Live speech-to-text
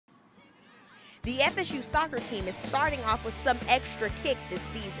The FSU soccer team is starting off with some extra kick this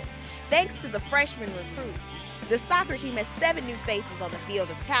season, thanks to the freshman recruits. The soccer team has 7 new faces on the field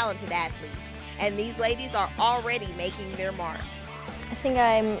of talented athletes, and these ladies are already making their mark. I think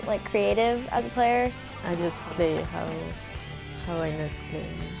I'm creative as a player. I just play how I know to play.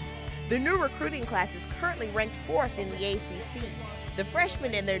 The new recruiting class is currently ranked 4th in the ACC. The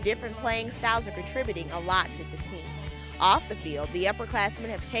freshmen and their different playing styles are contributing a lot to the team. Off the field, the upperclassmen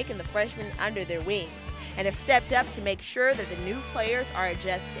have taken the freshmen under their wings and have stepped up to make sure that the new players are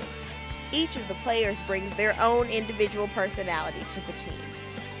adjusting. Each of the players brings their own individual personality to the team.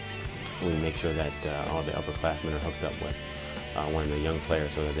 We make sure that all the upperclassmen are hooked up with one of the young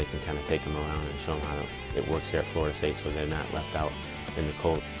players so that they can kind of take them around and show them how it works here at Florida State so they're not left out in the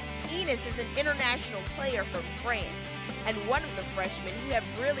cold. Enos is an international player from France and one of the freshmen who have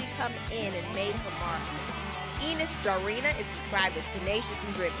really come in and made her mark. Enos Darina is described as tenacious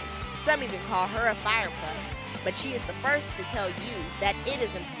and driven. Some even call her a fireputter. But she is the first to tell you that it is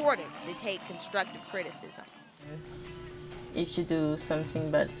important to take constructive criticism. If you do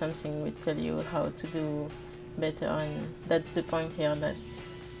something bad, something will tell you how to do better, and that's the point here, that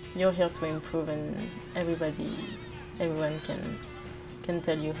you're here to improve, and everyone can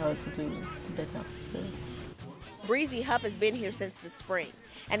tell you how to do better. So. Breezy Hupp has been here since the spring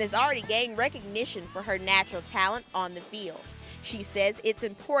and has already gained recognition for her natural talent on the field. She says it's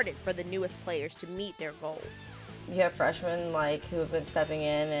important for the newest players to meet their goals. You have freshmen who have been stepping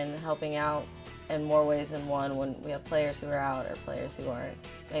in and helping out in more ways than one when we have players who are out or players who aren't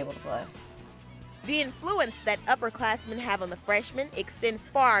able to play. The influence that upperclassmen have on the freshmen extend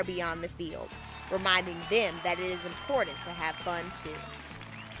far beyond the field, reminding them that it is important to have fun too.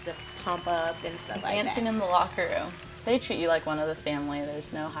 To pump up and stuff like that. Dancing in the locker room. They treat you like one of the family.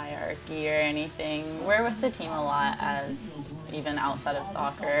 There's no hierarchy or anything. We're with the team a lot, as even outside of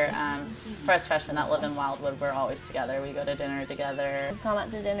soccer. For us freshmen that live in Wildwood, we're always together. We go to dinner together. We've gone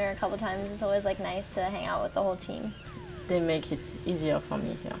out to dinner a couple times. It's always nice to hang out with the whole team. They make it easier for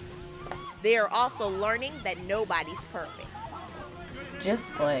me here. They are also learning that nobody's perfect.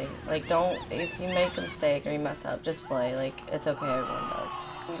 Just play. If you make a mistake or you mess up, just play. It's okay, everyone does.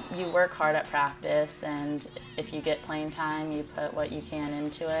 You work hard at practice, and if you get playing time, you put what you can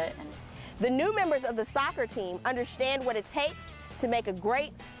into it. The new members of the soccer team understand what it takes to make a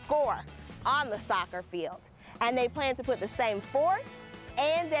great score on the soccer field, and they plan to put the same force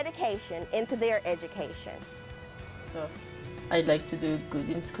and dedication into their education. First, I'd like to do good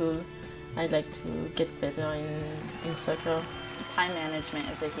in school. I'd like to get better in soccer. Time management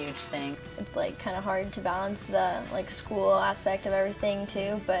is a huge thing. It's kind of hard to balance the school aspect of everything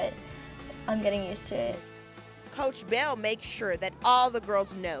too, but I'm getting used to it. Coach Bell makes sure that all the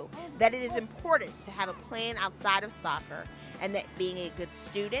girls know that it is important to have a plan outside of soccer, and that being a good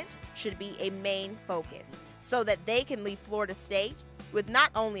student should be a main focus so that they can leave Florida State with not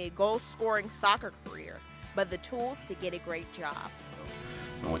only a goal-scoring soccer career, but the tools to get a great job.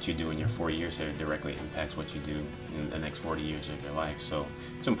 And what you do in your 4 years here directly impacts what you do in the next 40 years of your life. So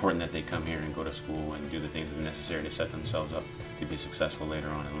it's important that they come here and go to school and do the things that are necessary to set themselves up to be successful later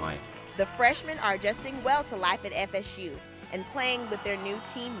on in life. The freshmen are adjusting well to life at FSU and playing with their new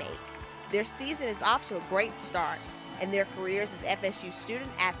teammates. Their season is off to a great start, and their careers as FSU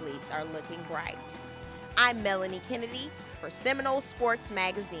student athletes are looking bright. I'm Melanie Kennedy for Seminole Sports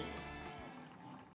Magazine.